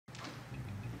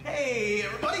Hey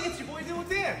everybody, it's your boy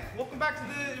DOITWITHDAN. Welcome back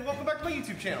to my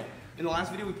YouTube channel. In the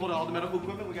last video, we pulled out all the medical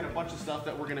equipment. We got a bunch of stuff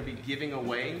that we're gonna be giving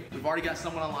away. We've already got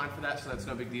someone online for that, so that's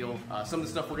no big deal. Some of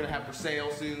the stuff we're gonna have for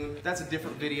sale soon. That's a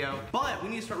different video. But we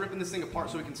need to start ripping this thing apart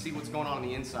so we can see what's going on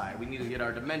the inside. We need to get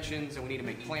our dimensions and we need to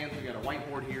make plans. We got a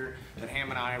whiteboard here that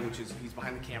Ham and I, he's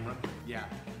behind the camera. Yeah,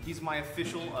 he's my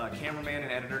official cameraman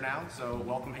and editor now. So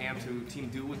welcome Ham to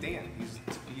Team DOITWITHDAN.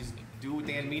 He's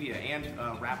DOITWITHDAN Media and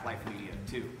Rap Life Media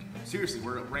too. Seriously,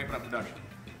 we're ramping up production.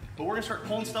 But we're gonna start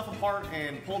pulling stuff apart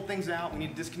and pulling things out. We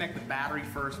need to disconnect the battery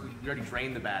first. We already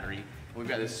drained the battery. And we've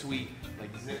got this sweet like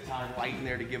zip tie light in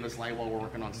there to give us light while we're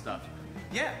working on stuff.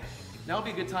 Yeah, now would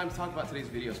be a good time to talk about today's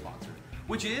video sponsor,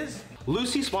 which is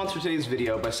Lucy sponsored today's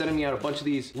video by sending me out a bunch of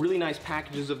these really nice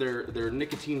packages of their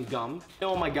nicotine gum. You know,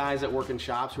 all my guys that work in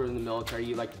shops who are in the military,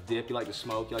 you like to dip, you like to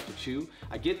smoke, you like to chew.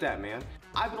 I get that, man.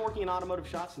 I've been working in automotive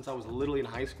shops since I was literally in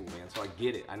high school, man, so I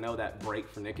get it. I know that break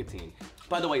for nicotine.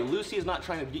 By the way, Lucy is not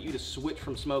trying to get you to switch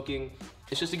from smoking.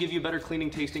 It's just to give you a better cleaning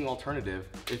tasting alternative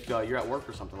if you're at work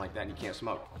or something like that and you can't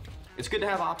smoke. It's good to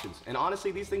have options. And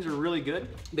honestly, these things are really good.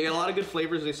 They got a lot of good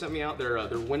flavors. They sent me out their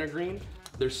wintergreen,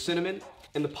 their cinnamon,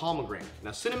 and the pomegranate.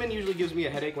 Now, cinnamon usually gives me a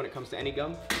headache when it comes to any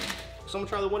gum, so I'm gonna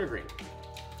try the wintergreen.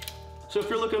 So if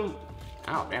you're looking,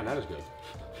 oh man, that is good.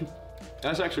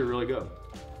 That's actually really good.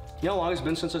 You know how long it's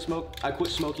been since I smoked? I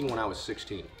quit smoking when I was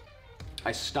 16.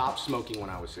 I stopped smoking when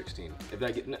I was 16. It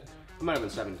might have been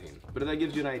 17, but if that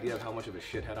gives you an idea of how much of a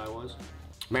shithead I was,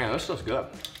 man, this stuff's good.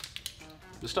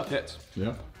 This stuff hits.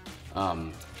 Yeah.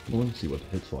 Well, let's see what it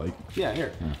hits like. Yeah,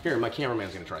 here, my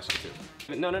cameraman's gonna try some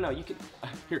too. No, you can,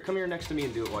 here, come here next to me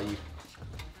and do it while you.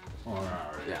 All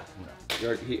right.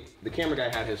 Yeah. The camera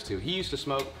guy had his too. He used to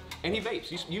smoke, and he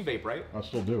vapes. You vape, right? I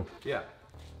still do. Yeah.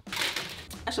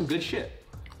 That's some good shit.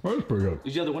 That was pretty good.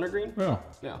 Did you have the wintergreen? Yeah.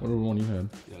 Yeah. Whatever one you had.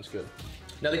 Yeah, that's good.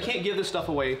 Now, they can't give this stuff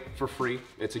away for free.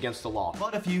 It's against the law.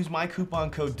 But if you use my coupon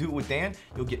code DOITWITHDAN,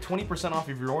 you'll get 20% off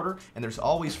of your order, and there's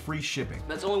always free shipping.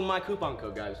 That's only my coupon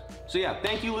code, guys. So yeah,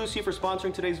 thank you, Lucy, for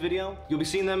sponsoring today's video. You'll be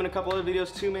seeing them in a couple other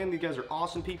videos too, man. These guys are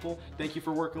awesome people. Thank you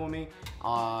for working with me.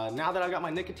 Now that I've got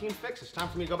my nicotine fix, it's time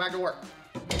for me to go back to work.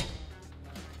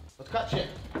 Let's cut shit.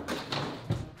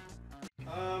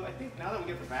 I think now that we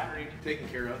get the battery taken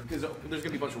care of, because there's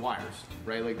gonna be a bunch of wires,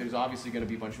 right? Like there's obviously gonna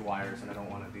be a bunch of wires and I don't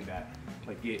wanna do that,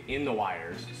 like get in the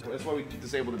wires. So that's why we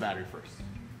disable the battery first.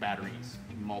 Batteries,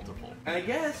 multiple. And I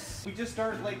guess we just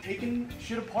start like taking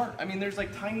shit apart. I mean, there's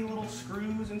like tiny little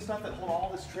screws and stuff that hold all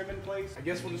this trim in place. I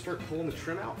guess we'll just start pulling the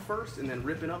trim out first and then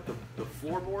ripping up the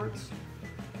floorboards.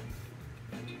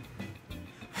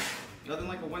 Nothing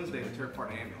like a Wednesday to tear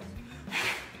apart an ambulance.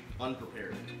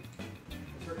 Unprepared.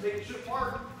 Start taking shit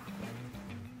apart.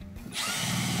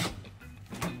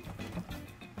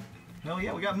 Hell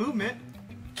yeah, we got movement.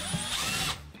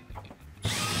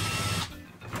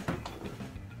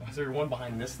 Is there one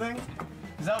behind this thing?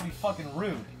 Because that would be fucking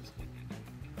rude.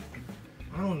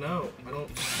 I don't know.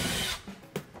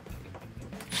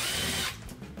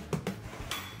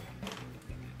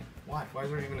 Why? Why is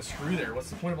there even a screw there?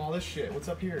 What's the point of all this shit? What's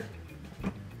up here?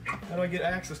 How do I get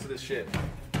access to this shit?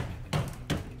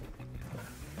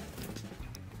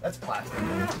 That's plastic.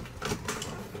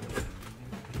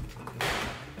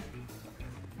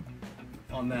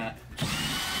 On that.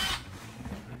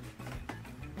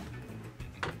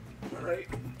 All right.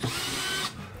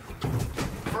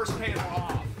 First panel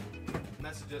off.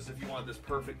 Message us if you want this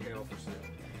perfect panel for sale.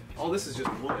 Oh, this is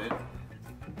just wood.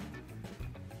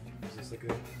 Is this like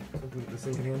something this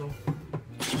thing can handle?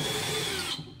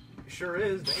 It sure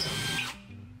is. Damn.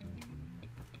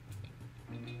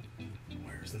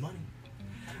 Where's the money?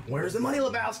 Where's the money,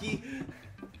 Lebowski?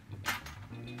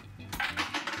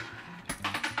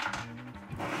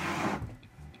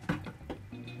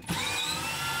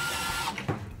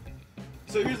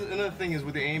 So here's another thing is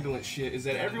with the ambulance shit is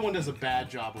that everyone does a bad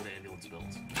job with ambulance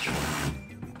builds.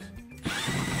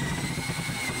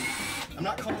 I'm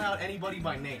not calling out anybody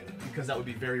by name because that would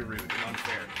be very rude and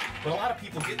unfair. But a lot of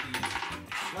people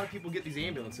get these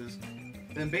ambulances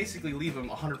and basically leave them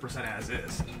 100% as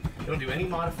is. They don't do any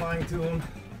modifying to them.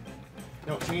 They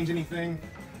don't change anything.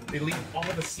 They leave all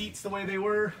the seats the way they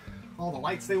were, all the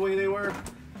lights the way they were.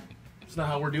 That's not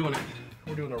how we're doing it.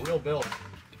 We're doing a real build.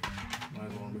 Might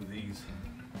as well remove these.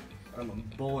 I'm a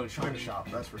bull in a china shop,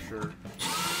 that's for sure.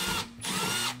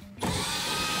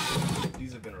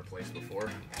 These have been replaced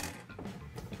before.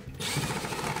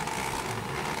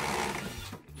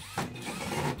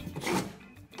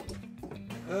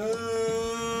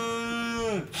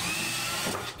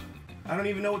 I don't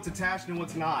even know what's attached and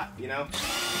what's not, you know?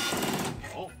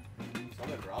 Oh,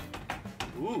 something dropped.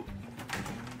 Ooh.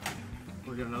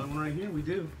 We got another one right here, we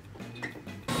do.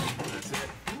 That's it.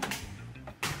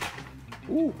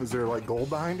 Ooh, is there like gold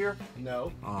behind here?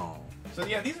 No. Oh. So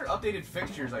yeah, these are updated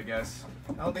fixtures, I guess.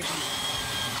 I don't think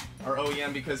these are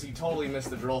OEM because he totally missed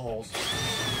the drill holes.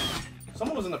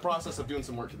 Someone was in the process of doing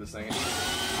some work to this thing.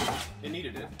 It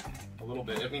needed it a little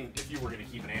bit. I mean, if you were gonna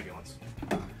keep an ambulance.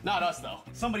 Not us though.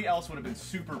 Somebody else would have been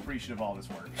super appreciative of all this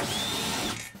work.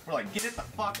 We're like, get it the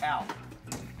fuck out.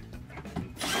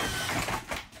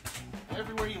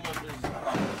 Everywhere you look, there's...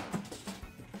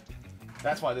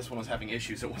 That's why this one was having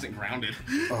issues. It wasn't grounded.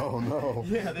 Oh no.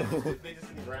 Yeah, they just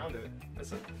didn't ground it.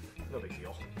 That's no big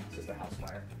deal. It's just a house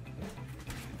fire.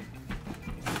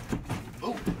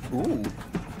 Oh. Ooh.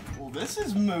 Well, this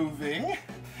is moving.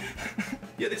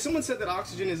 Yeah, someone said that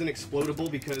oxygen isn't explodable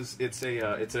because it's an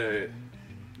accelerant.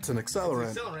 It's an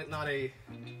Accelerant, not a.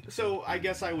 So I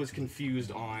guess I was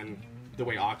confused on the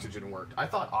way oxygen worked. I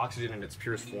thought oxygen in its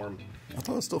purest form I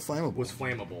thought it was still flammable. was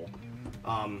flammable.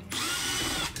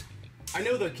 I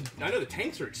know the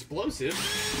tanks are explosive,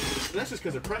 but that's just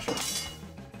because of pressure.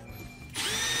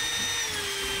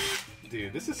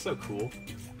 Dude, this is so cool.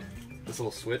 This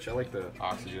little switch, I like the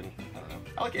oxygen. I don't know.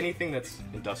 I like anything that's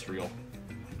industrial.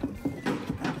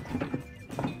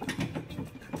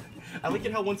 I like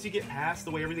it how once you get past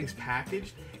the way everything's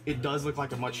packaged, it does look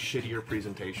like a much shittier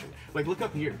presentation. Like, look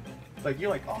up here. Like,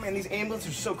 you're like, oh man, these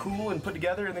ambulances are so cool and put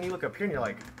together, and then you look up here and you're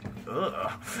like,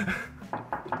 ugh.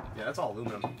 Yeah, that's all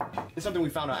aluminum. It's something we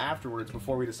found out afterwards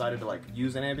before we decided to like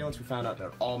use an ambulance. We found out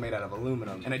they're all made out of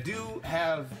aluminum. And I do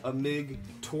have a MIG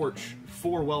torch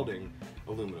for welding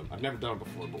aluminum. I've never done it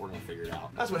before, but we're gonna figure it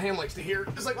out. That's what Ham likes to hear.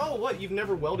 It's like, oh, what, you've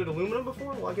never welded aluminum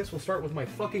before? Well, I guess we'll start with my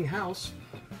fucking house.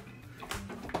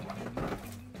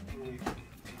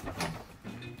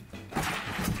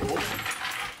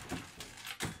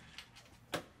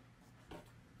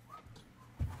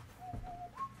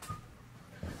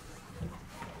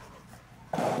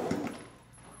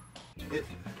 It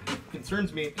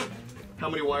concerns me how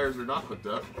many wires are not hooked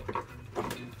up.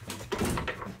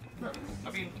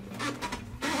 I mean,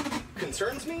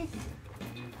 concerns me?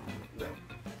 No.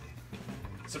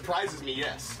 Surprises me,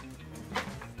 yes.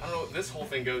 I don't know what this whole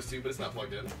thing goes to, but it's not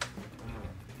plugged in.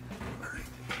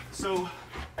 So,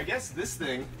 I guess this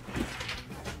thing,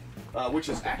 which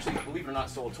is actually, believe it or not,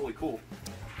 still totally cool,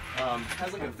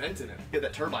 has like a vent in it. Get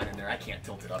that turbine in there. I can't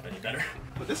tilt it up any better.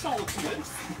 But this all looks good.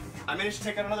 I managed to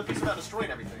take out another piece without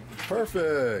destroying everything.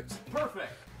 Perfect.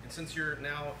 Perfect. And since you're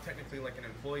now technically like an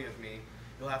employee of me,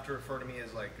 you'll have to refer to me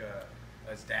as like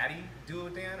as Daddy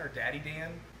DOITWITHDAN or Daddy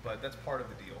Dan, but that's part of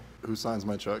the deal. Who signs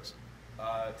my checks?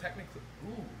 Technically,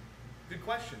 ooh, good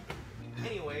question.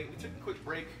 Anyway, we took a quick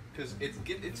break because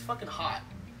it's fucking hot,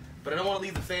 but I don't want to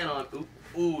leave the fan on.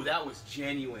 Ooh, that was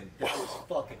genuine. That was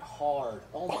fucking hard.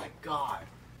 Oh my god.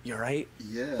 You alright?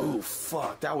 Yeah. Ooh,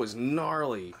 fuck, that was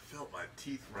gnarly. I felt my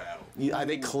teeth rattle. Yeah,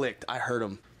 they clicked. I heard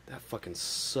them. That fucking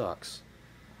sucks.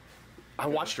 I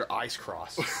watched her eyes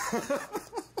cross.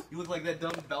 You look like that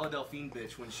dumb Bella Delphine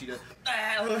bitch when she does.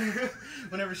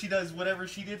 Whenever she does whatever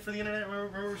she did for the internet.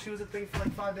 Remember she was a thing for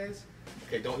like 5 days?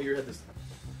 Okay, don't hit your head this.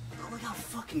 Oh, look how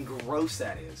fucking gross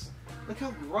that is. Look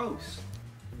how gross.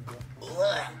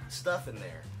 Ugh, stuff in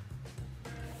there.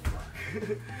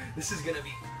 This is gonna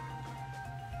be.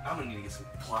 I'm gonna need to get some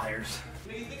pliers.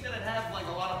 I mean, you think that I'd have like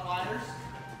a lot of pliers?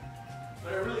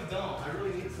 But I really don't. I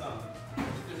really need some.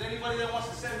 If there's anybody that wants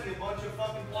to send me a bunch of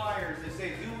fucking pliers, they say,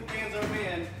 dude, Dan's our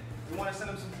man. We want to send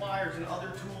them some pliers and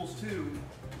other tools too.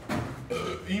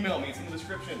 Email me, it's in the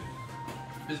description.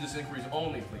 Business inquiries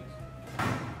only, please.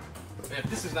 If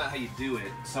this is not how you do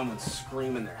it, someone's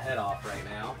screaming their head off right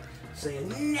now, saying,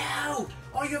 no!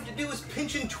 All you have to do is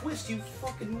pinch and twist, you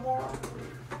fucking moron.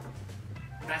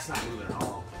 That's not moving at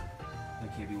all.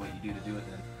 That can't be what you do to do it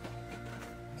then.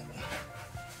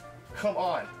 Come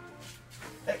on.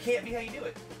 That can't be how you do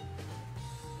it.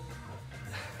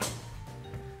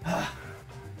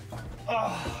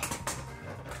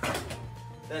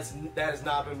 That has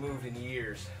not been moved in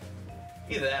years.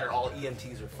 Either that or all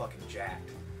EMTs are fucking jacked.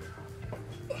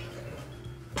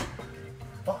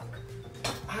 Fuck.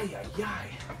 Ay, ay, ay.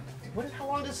 Dude, how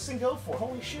long does this thing go for?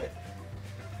 Holy shit.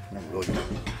 I'm really good.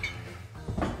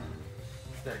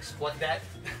 That.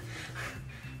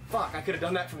 Fuck, I could have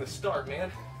done that from the start,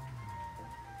 man.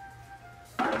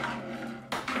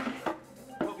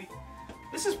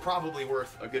 This is probably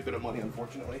worth a good bit of money,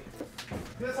 unfortunately.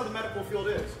 That's how the medical field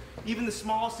is. Even the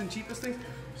smallest and cheapest things,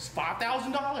 just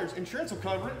 $5,000. Insurance will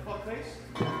cover it, fuckface.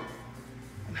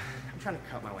 I'm trying to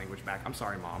cut my language back. I'm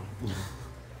sorry, Mom.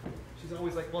 She's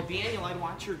always like, well, Daniel, I'd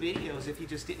watch your videos if you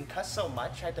just didn't cuss so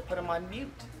much. I had to put them on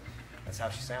mute. That's how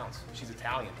she sounds. She's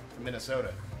Italian, from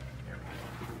Minnesota.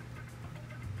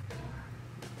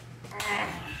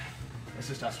 That's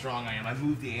just how strong I am. I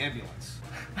moved the ambulance.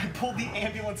 I pulled the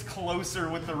ambulance closer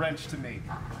with the wrench to me.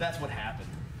 That's what happened.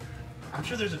 I'm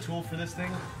sure there's a tool for this thing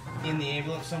in the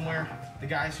ambulance somewhere. The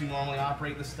guys who normally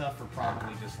operate this stuff are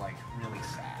probably just like really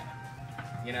sad.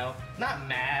 You know? Not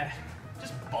mad,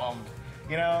 just bummed.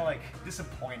 You know, like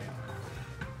disappointed.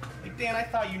 Like, Dan, I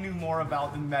thought you knew more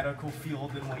about the medical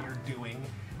field than what you're doing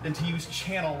than to use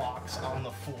channel locks on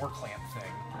the floor clamp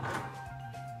thing.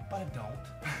 But I don't.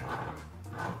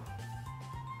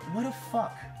 What a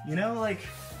fuck, you know, like,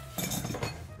 I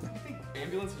think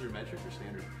ambulances are metric or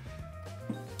standard.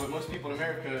 But most people in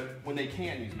America, when they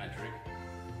can use metric,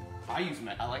 I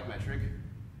like metric.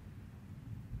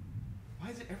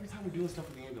 Why is it every time we're doing stuff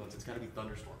with the ambulance, it's gotta be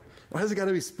thunderstorming? Why has it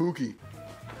gotta be spooky?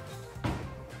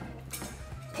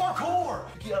 Parkour!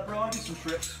 Yeah, bro, I do some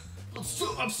tricks.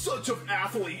 I'm such an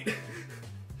athlete.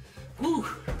 Woo,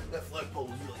 that flagpole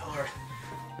was really hard.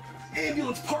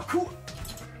 Ambulance parkour.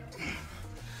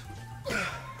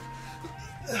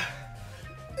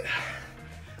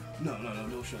 No,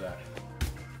 don't show that.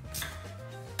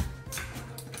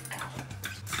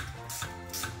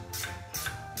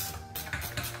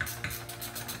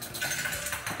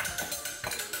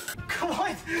 Come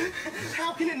on!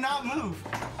 How can it not move?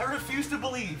 I refuse to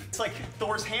believe. It's like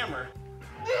Thor's hammer.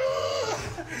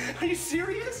 Are you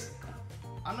serious?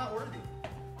 I'm not worthy.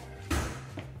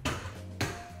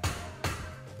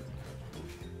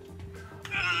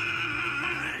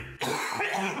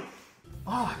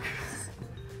 Fuck.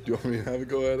 Do you want me to have a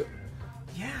go at it?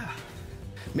 Yeah.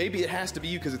 Maybe it has to be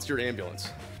you because it's your ambulance.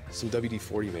 Some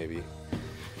WD-40 maybe.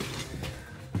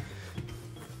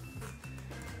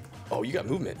 Oh, you got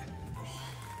movement.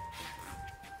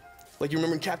 Like you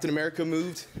remember when Captain America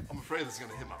moved? I'm afraid it's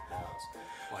gonna hit my balls.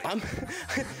 Like,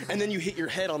 and then you hit your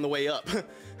head on the way up.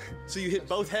 So you hit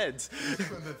both heads.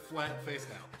 and then flat face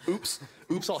down.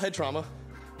 Oops, all head trauma.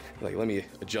 Like, let me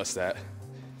adjust that.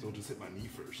 So it'll just hit my knee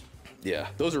first. Yeah,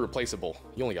 those are replaceable.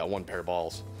 You only got one pair of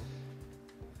balls.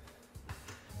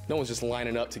 No one's just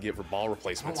lining up to get ball I don't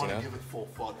replacements, want you to know? give it full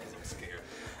fuck because I'm scared.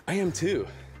 I am too.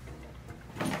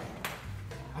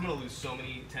 I'm gonna lose so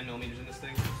many 10 millimeters in this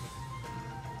thing.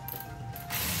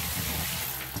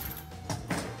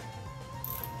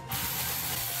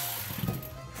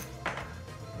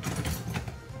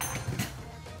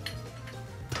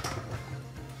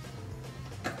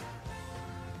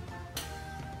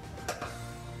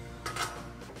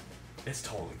 It's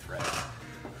totally threaded.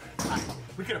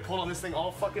 We could have pulled on this thing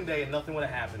all fucking day and nothing would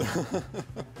have happened.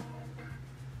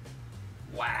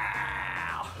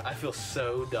 Wow. I feel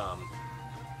so dumb.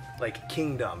 Like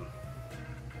kingdom.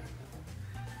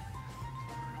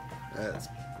 That's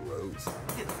gross.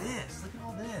 Look at this. Look at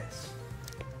all this.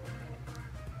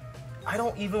 I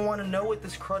don't even want to know what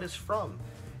this crud is from.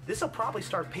 This will probably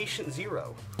start patient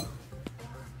 0.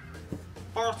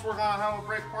 First, we're gonna have a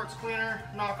brake parts cleaner,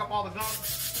 knock up all the gunk.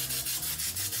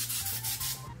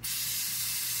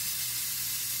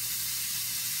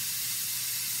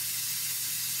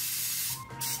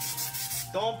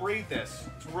 Don't breathe this.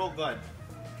 It's real good.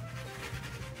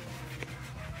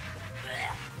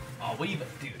 Oh, what even,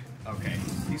 dude? Okay,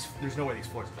 there's no way these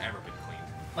floors have ever been cleaned.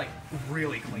 Like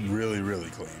really clean. Really, really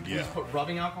clean. We just put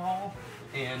rubbing alcohol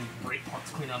and brake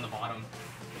parts cleaner on the bottom,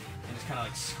 and just kind of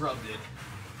like scrubbed it.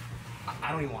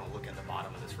 I don't even want to look at the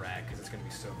bottom of this rag because it's gonna be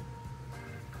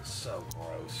so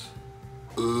gross.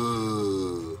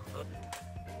 Ugh.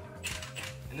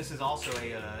 And this is also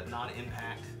a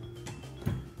non-impact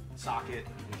socket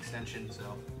and extension, so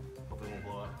hopefully it won't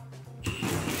blow up.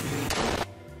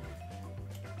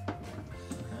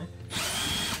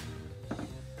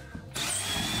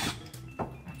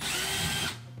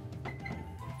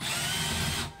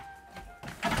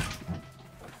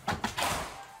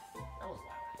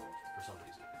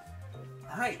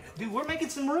 Alright, dude, we're making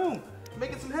some room.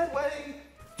 Making some headway.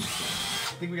 I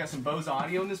think we got some Bose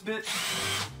audio in this bitch.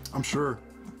 I'm sure.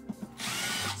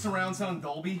 Surround sound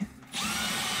Dolby.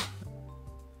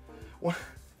 What?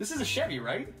 This is a Chevy,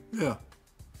 right? Yeah.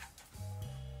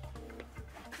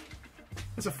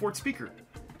 It's a Ford speaker.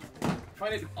 I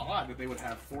find it odd that they would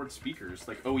have Ford speakers,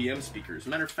 like OEM speakers.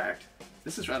 Matter of fact,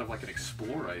 this is out of like an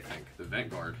Explorer, I think, the vent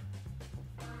guard.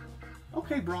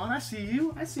 Okay, Braun, I see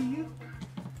you. I see you.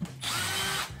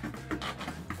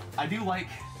 I do like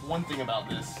one thing about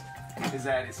this is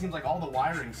that it seems like all the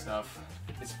wiring stuff,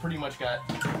 it's pretty much got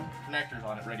connectors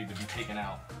on it ready to be taken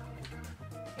out.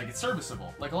 Like it's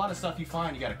serviceable. Like a lot of stuff you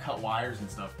find, you gotta cut wires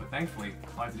and stuff, but thankfully,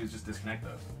 all I have to do is just disconnect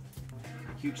those.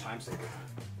 Huge time saver.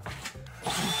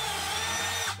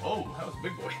 Oh, that was a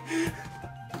big boy.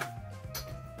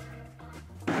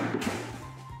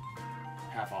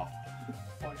 Half off.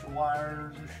 Bunch of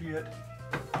wires and shit.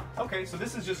 Okay, so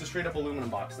this is just a straight up aluminum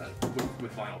box then,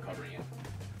 with vinyl covering it.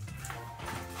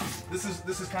 This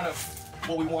is kind of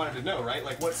what we wanted to know, right?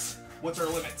 Like, what's our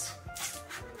limits?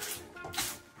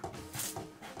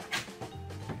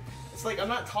 It's like I'm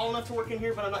not tall enough to work in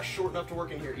here, but I'm not short enough to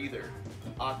work in here either.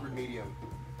 Awkward medium.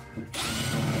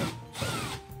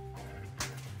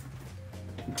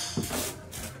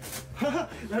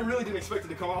 I really didn't expect it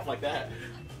to come off like that.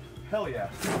 Hell yeah.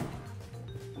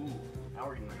 Ooh, now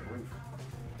we're getting like a roof.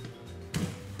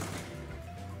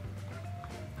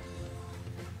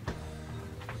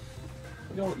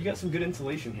 You got some good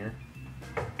insulation here.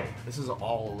 This is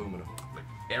all aluminum. Like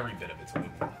every bit of it's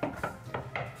aluminum.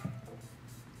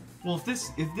 Well, if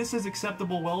this is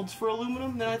acceptable welds for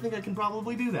aluminum, then I think I can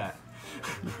probably do that.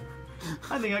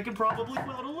 I think I can probably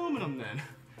weld aluminum then.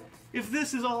 If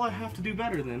this is all I have to do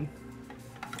better then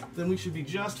we should be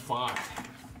just fine.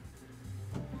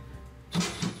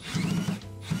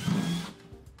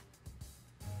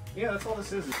 Yeah, that's all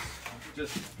this is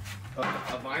just a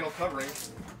vinyl covering.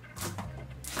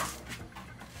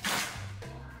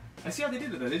 I see how they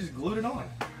did it though, they just glued it on.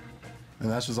 And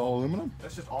that's just all aluminum?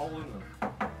 That's just all aluminum.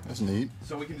 That's neat.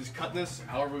 So we can just cut this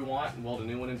however we want and weld a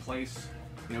new one in place.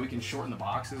 You know, we can shorten the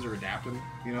boxes or adapt them.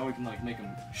 You know, we can like make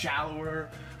them shallower,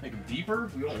 make them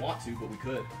deeper. We don't want to, but we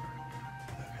could. Okay,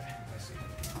 let's see.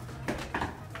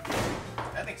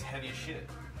 That thing's heavy as shit.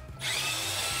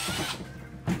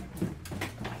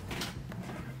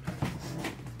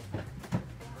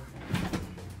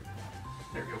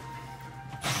 There we go.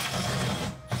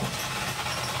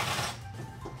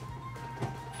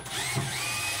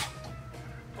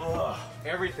 Ugh,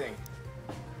 everything.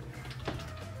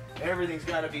 Everything's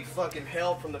gotta be fucking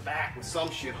held from the back with some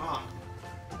shit, huh?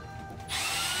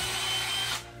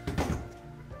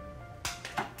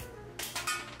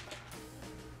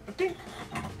 Okay.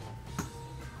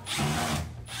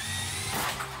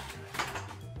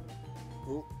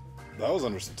 Ooh, that was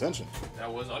under some tension.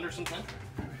 That was under some tension.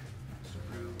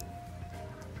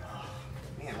 Oh,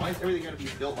 man, why is everything gotta be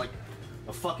built like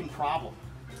a fucking problem?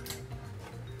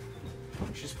 You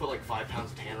should just put like 5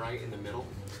 pounds of tannerite in the middle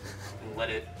and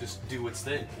let it just do its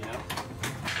thing, you know?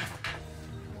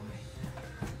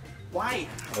 Why?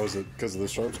 Oh, is it because of the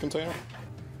sharps container?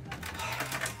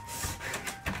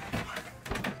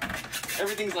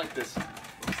 Everything's like this.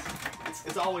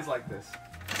 It's always like this.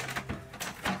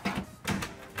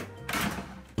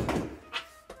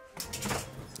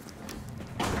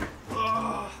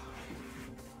 Ugh.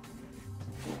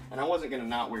 And I wasn't gonna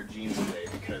not wear jeans today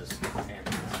because ambulance.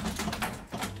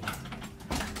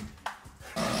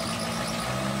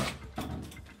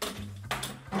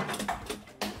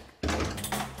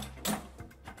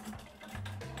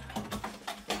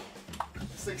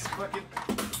 This thing's fucking.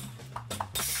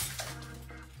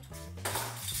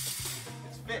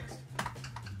 It's fixed.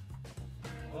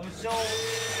 Oh, it's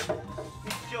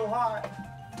so hot.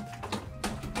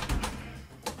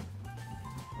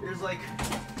 There's like.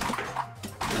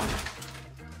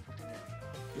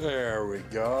 There we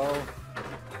go.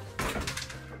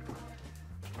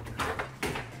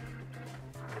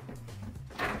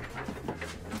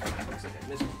 Looks like I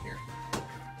missed one here.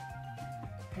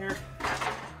 Here.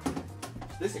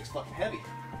 This thing's fucking heavy.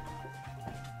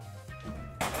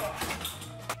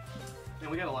 And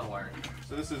we got a lot of wiring.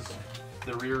 So this is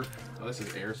the rear. Oh, this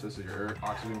is air. So this is your air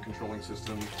oxygen controlling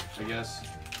system, I guess.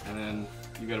 And then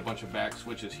you got a bunch of back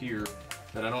switches here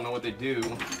that I don't know what they do.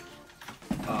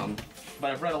 But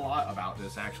I've read a lot about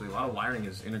this actually. A lot of wiring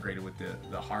is integrated with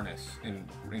the harness in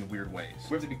weird ways.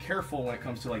 We have to be careful when it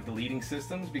comes to like deleting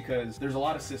systems because there's a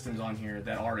lot of systems on here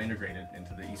that are integrated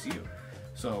into the ECU.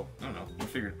 So, I don't know, we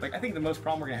figured, like, I think the most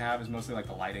problem we're gonna have is mostly like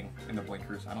the lighting and the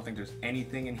blinkers. I don't think there's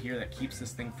anything in here that keeps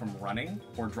this thing from running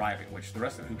or driving, which the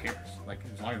rest of it, who cares? Like,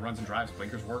 as long as it runs and drives,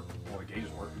 blinkers work, all the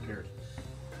gauges work, who cares?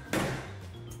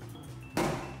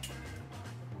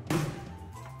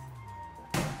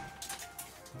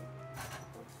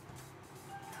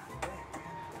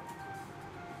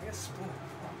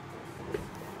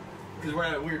 Because we're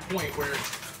at a weird point where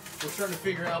we're starting to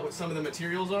figure out what some of the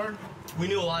materials are. We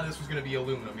knew a lot of this was going to be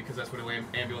aluminum because that's what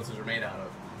ambulances are made out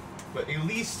of. But at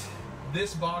least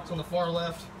this box on the far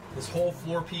left, this whole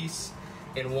floor piece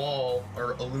and wall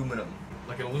are aluminum.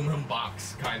 Like an aluminum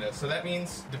box, kind of. So that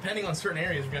means, depending on certain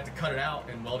areas, we're going to have to cut it out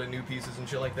and weld in new pieces and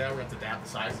shit like that. We're going to have to adapt the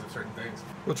sizes of certain things.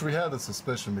 Which we had the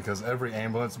suspicion because every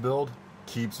ambulance build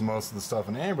keeps most of the stuff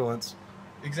in ambulance.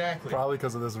 Exactly. Probably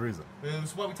because of this reason.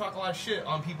 It's why we talk a lot of shit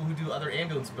on people who do other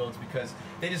ambulance builds because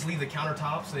they just leave the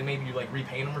countertops, so they maybe like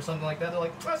repaint them or something like that. They're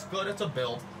like, that's good, it's a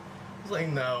build. It's like,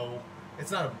 no, it's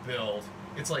not a build.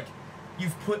 It's like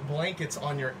you've put blankets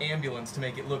on your ambulance to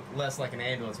make it look less like an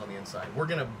ambulance on the inside. We're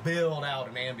gonna build out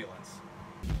an ambulance.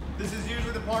 This is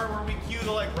usually the part where we cue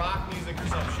the like rock music or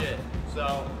some shit.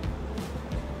 So.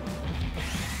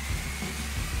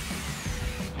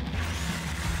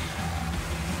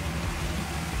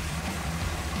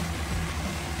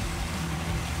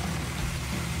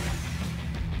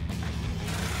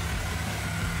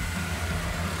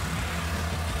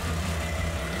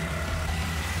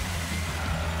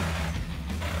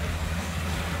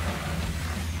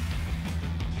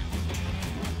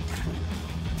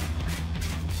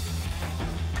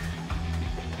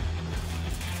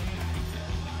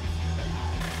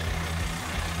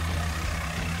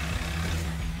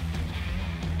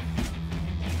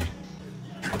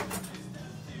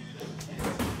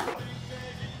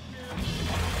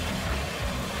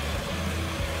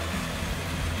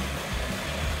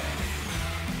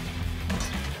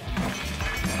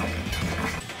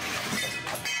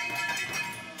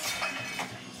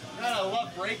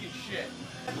 Breaking shit.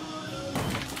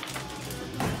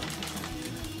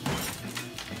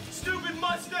 Stupid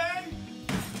Mustang!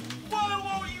 Why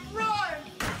won't you run?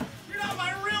 You're not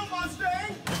my real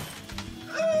Mustang!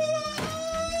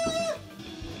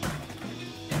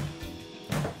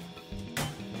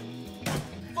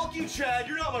 Fuck you, Chad.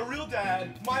 You're not my real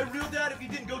dad. My real dad, if he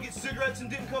didn't go get cigarettes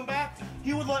and didn't come back,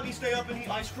 he would let me stay up and eat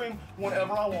ice cream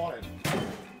whenever I wanted.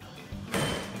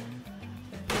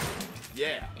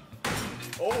 Yeah.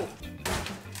 Oh!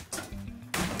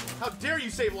 How dare you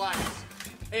save lives?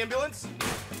 Ambulance?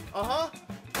 Uh-huh.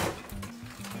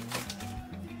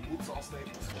 Oops, all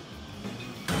staples.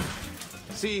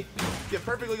 See, you have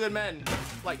perfectly good men,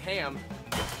 like Ham,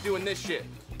 doing this shit.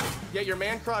 Yet your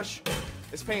man crush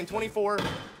is paying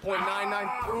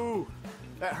 $24.99. Ooh,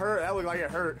 that hurt. That looked like it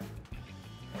hurt.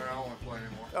 All right, I don't want to play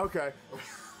anymore. Okay.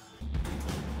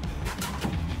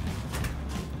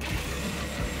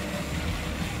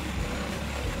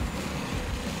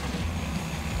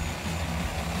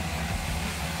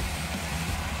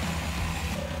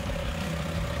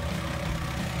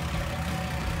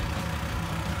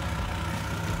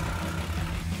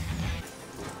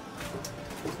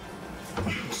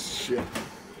 Shit.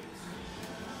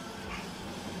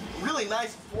 Really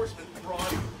nice enforcement, Ron,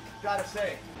 gotta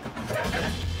say.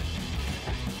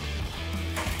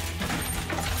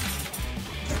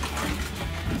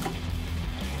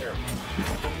 There.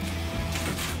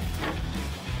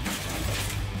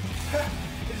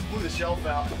 He just blew the shelf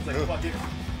out. I was like, fuck it.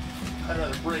 I'd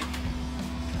rather break.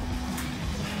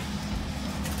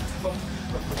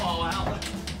 Fall out.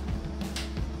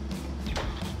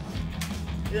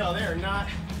 Yeah, they're not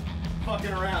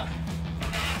fucking around.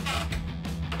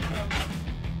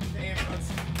 The ambulance.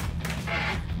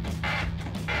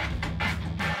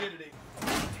 Rigidity.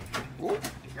 Ooh.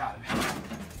 Got it.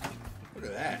 Look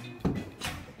at that.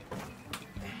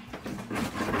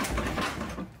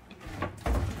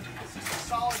 It's just a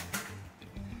solid.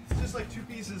 It's just like two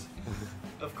pieces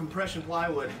of compression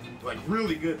plywood, like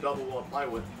really good double wall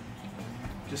plywood,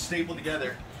 just stapled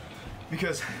together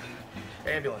because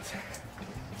ambulance.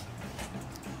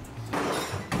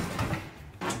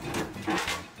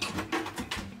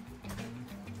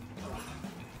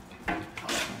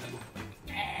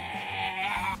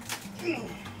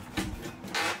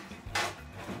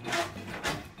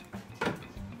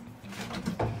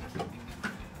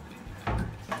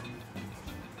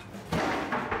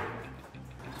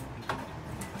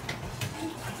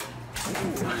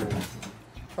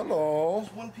 Hello.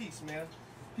 Just one piece, man.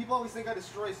 People always think I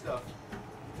destroy stuff.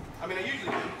 I mean, I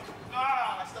usually do.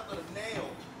 Ah, I stepped on a nail.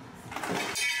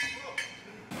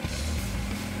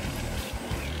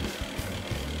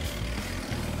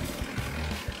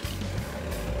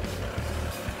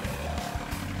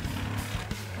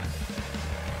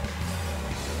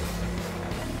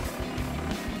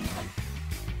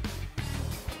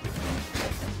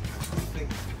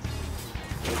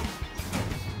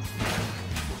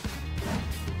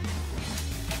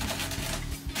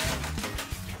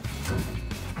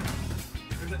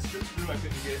 That strip screw I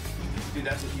couldn't get. Dude,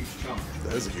 that's a huge chunk.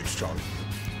 That is a huge chunk.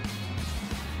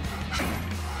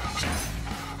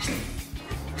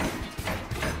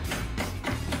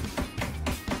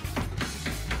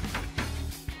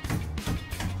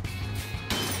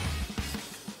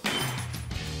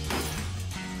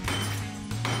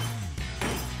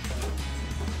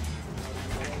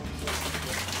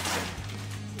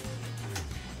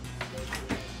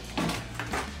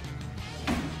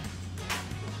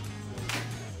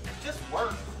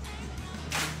 Work.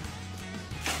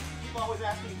 People always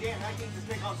ask me, Dan, how can you just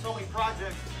take on so many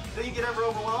projects? Then you get ever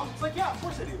overwhelmed? It's like, yeah, of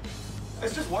course I do.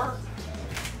 It's just work.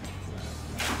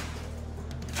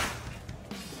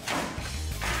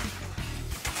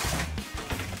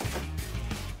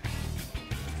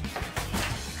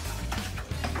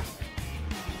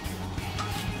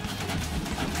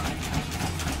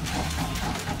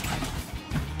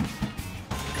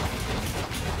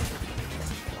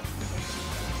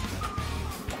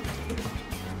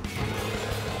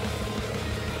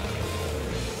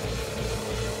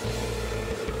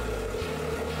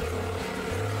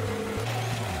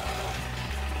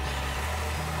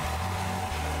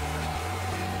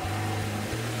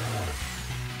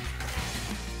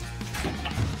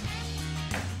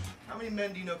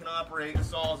 men do you know can operate a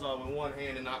Sawzall with one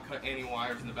hand and not cut any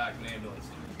wires in the back of an ambulance?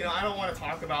 You know, I don't want to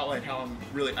talk about like how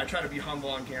I try to be humble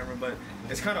on camera, but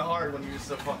it's kind of hard when you're just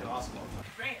so fucking awesome all the time.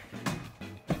 Bam!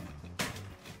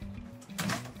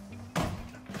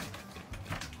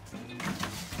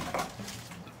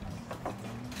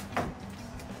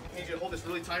 I need you to hold this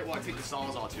really tight while I take the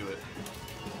Sawzall to it.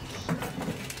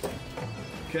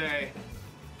 Okay.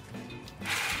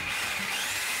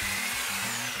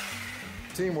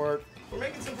 Teamwork. We're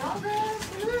making some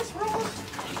progress. Look at this, bro.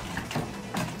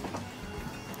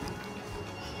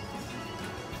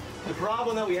 The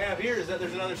problem that we have here is that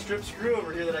there's another strip screw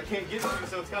over here that I can't get to,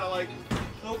 so it's kind of like,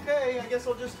 okay, I guess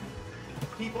I'll just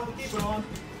keep on keeping on.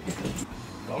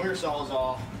 Come here,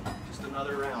 Sawzall. Just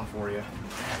another round for you.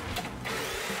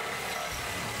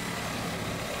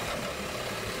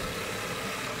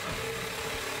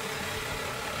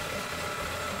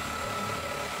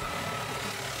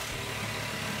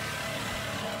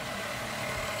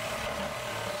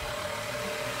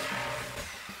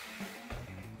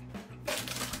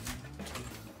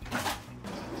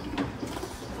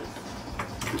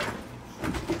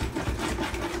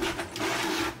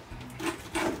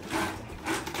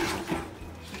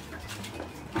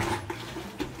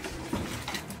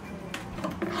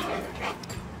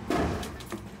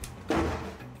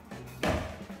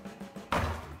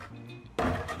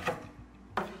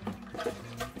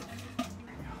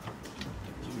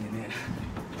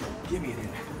 Give me it in.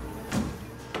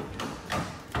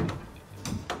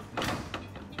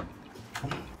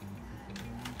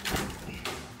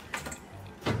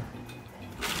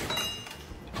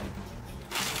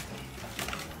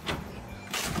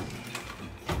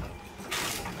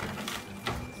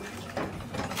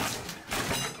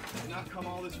 Did not come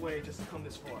all this way just to come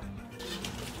this far.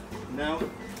 No,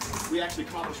 we actually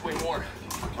accomplished way more.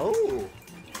 Oh!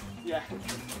 Yeah,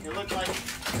 it looked like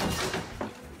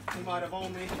he might have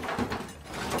owned me.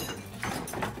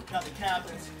 Got the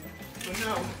cabins. But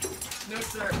no, no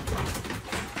sir.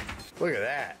 Look at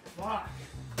that. Fuck.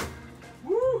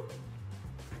 Woo!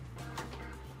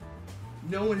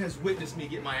 No one has witnessed me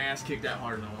get my ass kicked that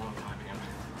hard in a long time, man.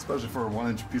 Especially for a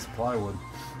 1-inch piece of plywood.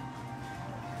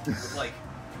 With like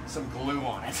some glue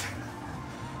on it.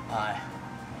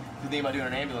 The thing about doing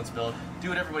an ambulance build, do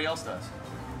what everybody else does.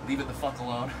 Leave it the fuck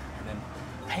alone, and then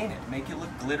paint it. Make it look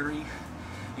glittery.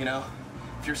 You know,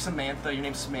 if you're Samantha, your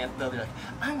name's Samantha, they're like,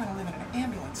 I want to live in an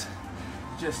ambulance.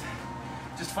 Just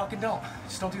fucking don't.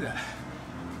 Just don't do that.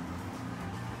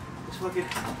 Just fucking,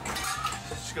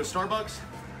 just go to Starbucks,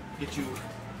 get you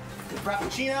a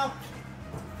Frappuccino,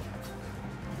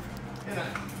 and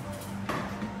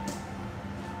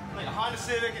like a Honda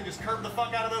Civic, and just curb the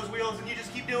fuck out of those wheels, and you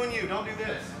just keep doing you. Don't do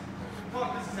this.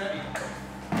 Fuck, this is heavy.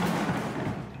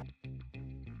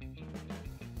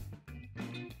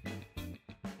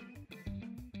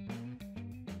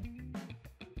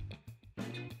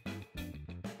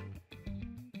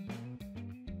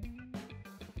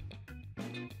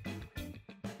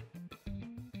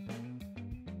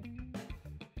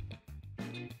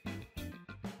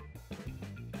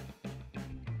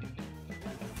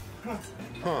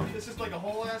 Huh. This is like a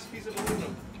whole ass piece of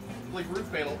aluminum, like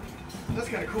roof panel. That's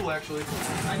kind of cool, actually.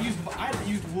 I haven't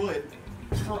used wood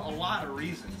for a lot of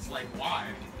reasons. Like, why?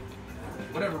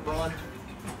 Whatever, Braun.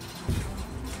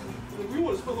 We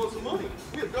want to spend lots of money.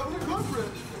 We have government contract.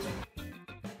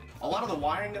 A lot of the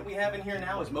wiring that we have in here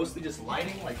now is mostly just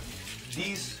lighting. Like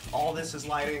all this is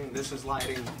lighting. This is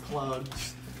lighting.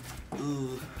 Plugs.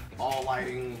 All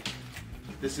lighting.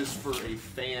 This is for a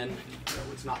fan.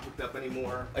 It's not hooked up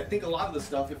anymore. I think a lot of the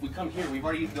stuff, if we come here, we've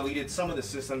already deleted some of the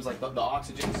systems, like the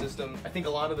oxygen system. I think a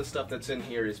lot of the stuff that's in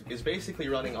here is basically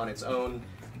running on its own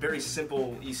very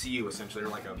simple ECU, essentially, or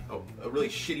like a really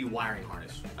shitty wiring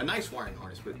harness. A nice wiring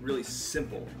harness, but really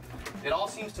simple. It all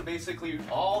seems to basically,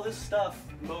 all this stuff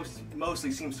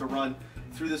mostly seems to run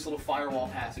through this little firewall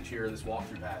passage here, this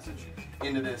walkthrough passage,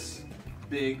 into this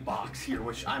big box here,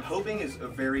 which I'm hoping is a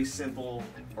very simple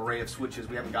array of switches.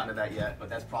 We haven't gotten to that yet, but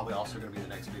that's probably also going to be the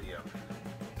next video.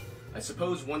 I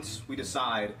suppose once we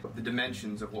decide the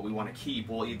dimensions of what we want to keep,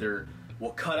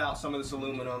 we'll cut out some of this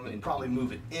aluminum and probably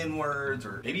move it inwards,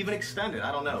 or maybe even extend it,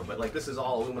 I don't know. But like, this is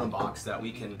all aluminum box that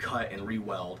we can cut and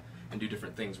re-weld and do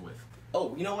different things with.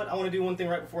 Oh, you know what? I want to do one thing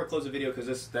right before I close the video,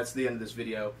 because that's the end of this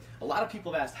video. A lot of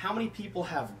people have asked, how many people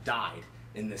have died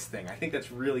in this thing? I think that's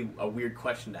really a weird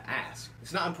question to ask.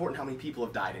 It's not important how many people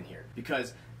have died in here,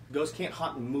 because ghosts can't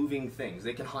haunt moving things.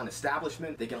 They can haunt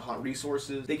establishment, they can haunt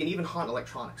resources, they can even haunt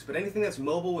electronics. But anything that's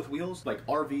mobile with wheels, like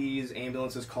RVs,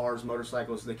 ambulances, cars,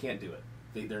 motorcycles, they can't do it.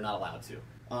 They're not allowed to.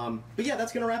 But yeah,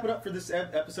 that's gonna wrap it up for this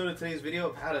episode of today's video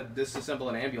of how to disassemble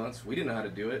an ambulance. We didn't know how to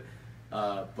do it.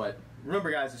 But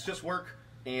remember, guys, it's just work,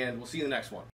 and we'll see you in the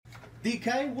next one.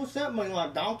 DK, what's that mean,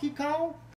 like Donkey Kong?